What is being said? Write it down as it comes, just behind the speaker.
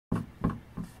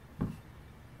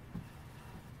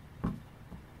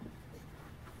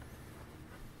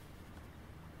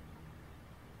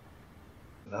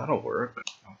that'll work.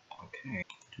 Okay.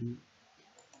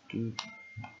 Do.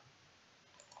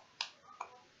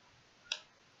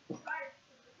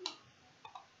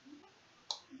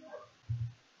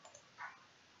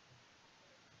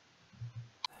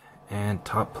 And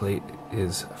top plate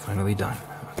is finally done.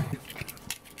 Okay.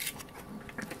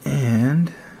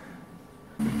 And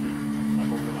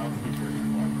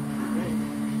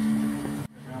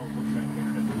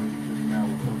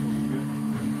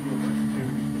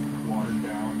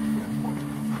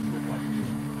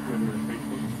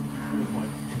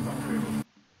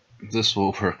this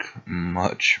will work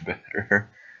much better.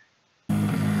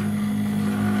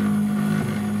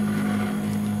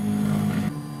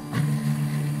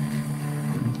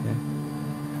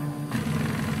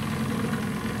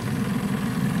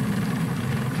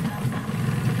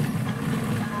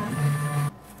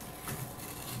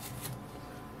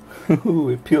 Ooh,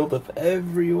 it peeled up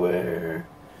everywhere.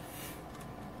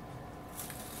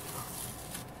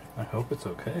 I hope it's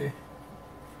okay.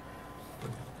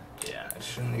 Yeah, I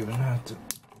shouldn't even have to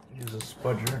use a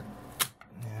spudger.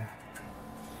 Yeah.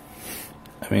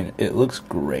 I mean, it looks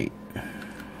great.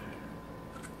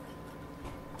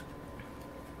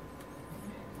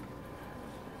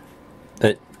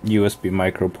 That USB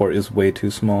micro port is way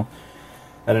too small.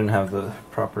 I didn't have the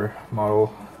proper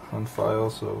model on file,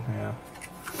 so yeah.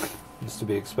 It's to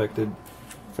be expected.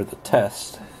 For the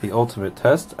test, the ultimate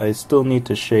test, I still need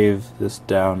to shave this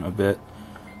down a bit.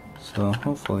 So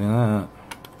hopefully that.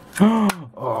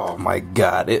 Oh my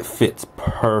god, it fits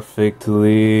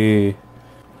perfectly.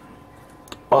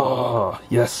 Oh,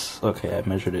 yes. Okay, I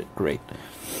measured it. Great.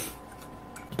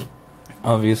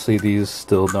 Obviously these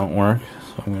still don't work,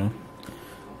 so I'm gonna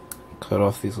cut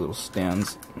off these little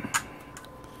stands.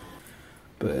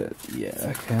 But yeah,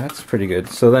 okay, that's pretty good.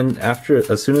 So then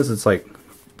as soon as it's like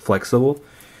flexible,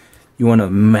 you want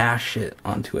to mash it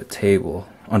onto a table,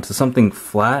 onto something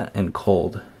flat and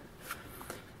cold.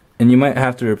 And you might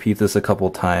have to repeat this a couple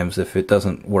times if it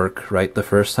doesn't work right the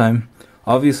first time.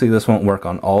 Obviously this won't work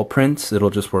on all prints,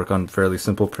 it'll just work on fairly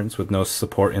simple prints with no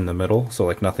support in the middle, so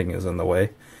like nothing is in the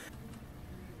way.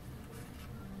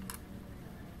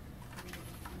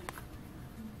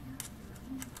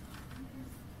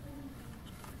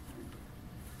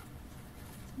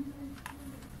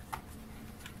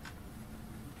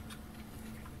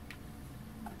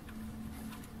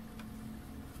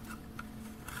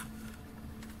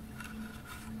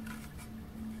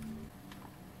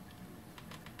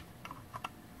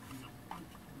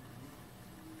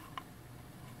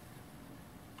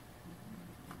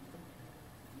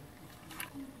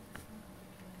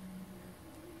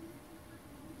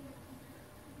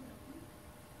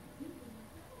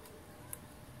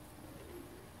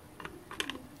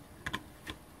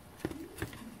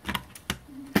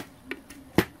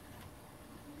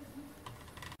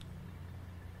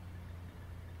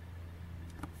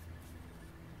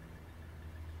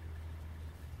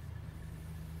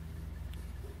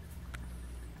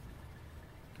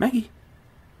 Maggie!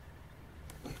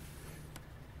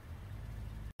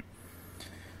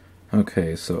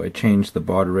 Okay, so I changed the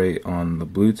baud rate on the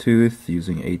Bluetooth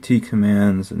using AT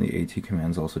commands, and the AT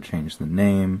commands also changed the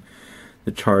name.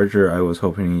 The charger, I was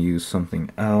hoping to use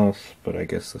something else, but I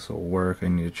guess this will work. I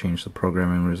need to change the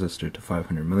programming resistor to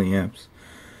 500 milliamps.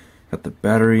 Got the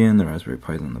battery in, the Raspberry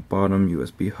Pi's on the bottom,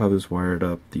 USB hub is wired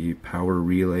up, the power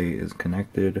relay is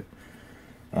connected.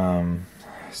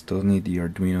 Still need the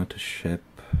Arduino to ship.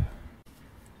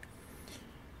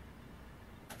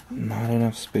 Not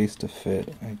enough space to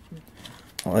fit.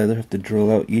 I'll either have to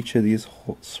drill out each of these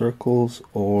circles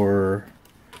or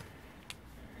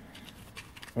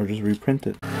just reprint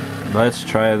it. Let's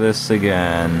try this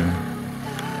again.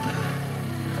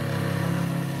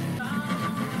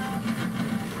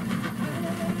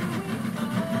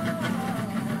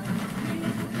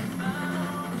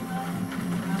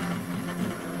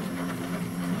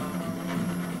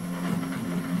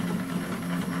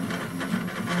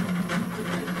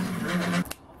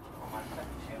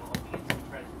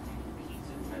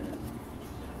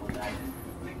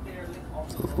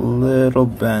 A little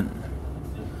bent.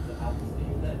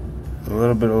 A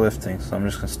little bit of lifting, so I'm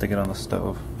just gonna stick it on the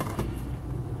stove.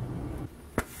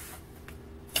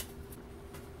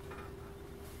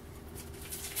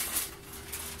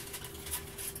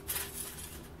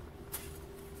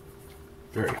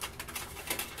 There we go.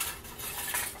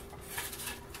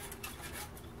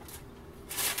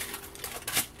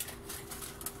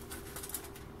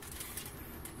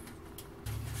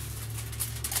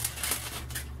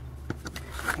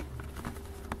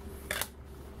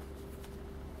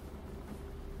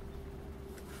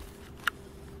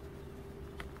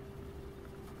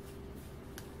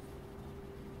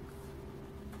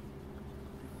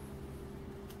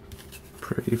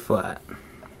 pretty flat.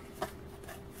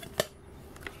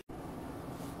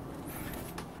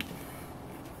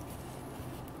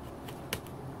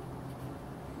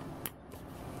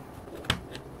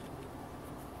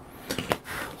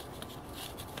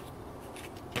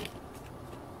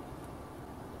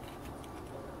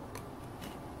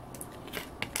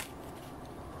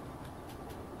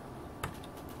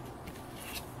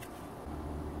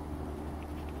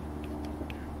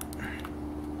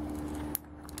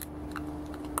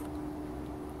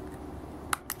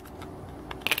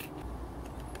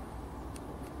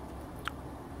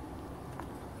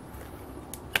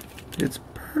 It's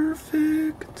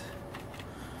perfect.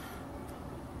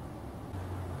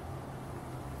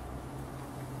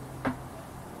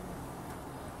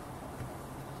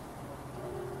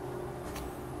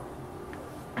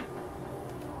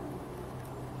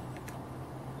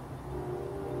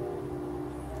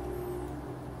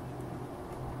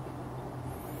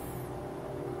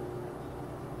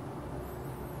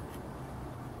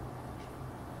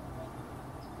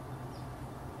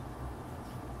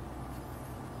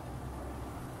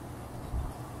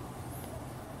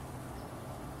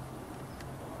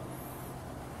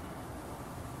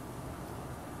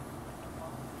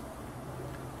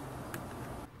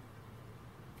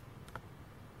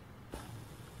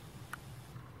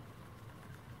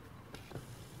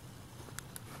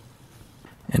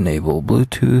 Enable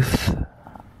Bluetooth.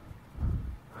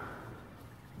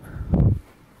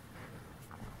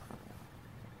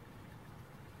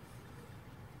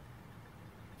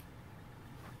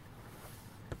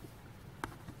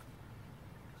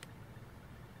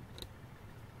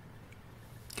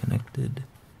 Connected.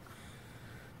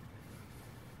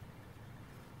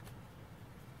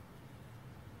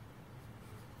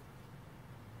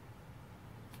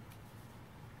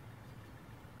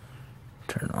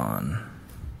 Turn on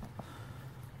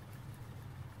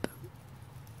the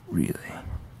relay.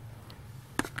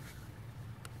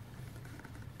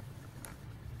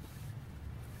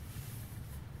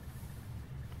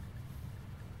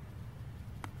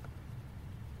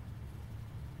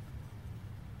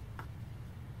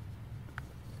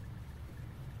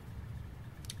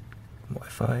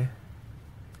 Wi-Fi.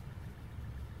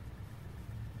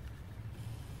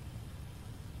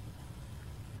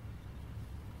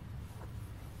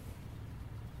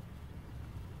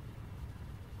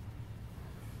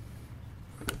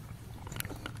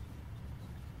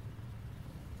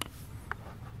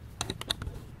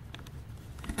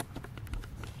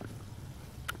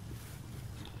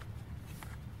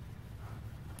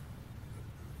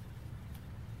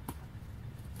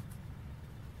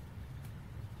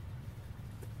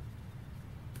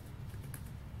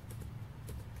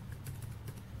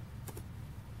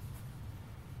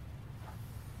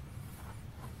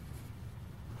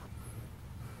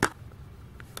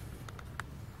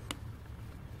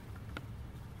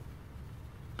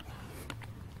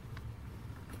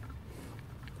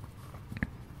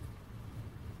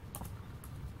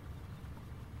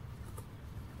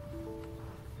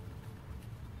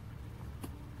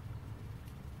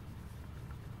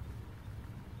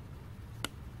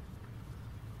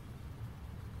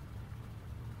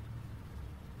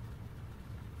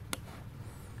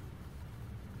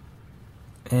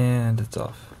 And it's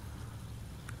off.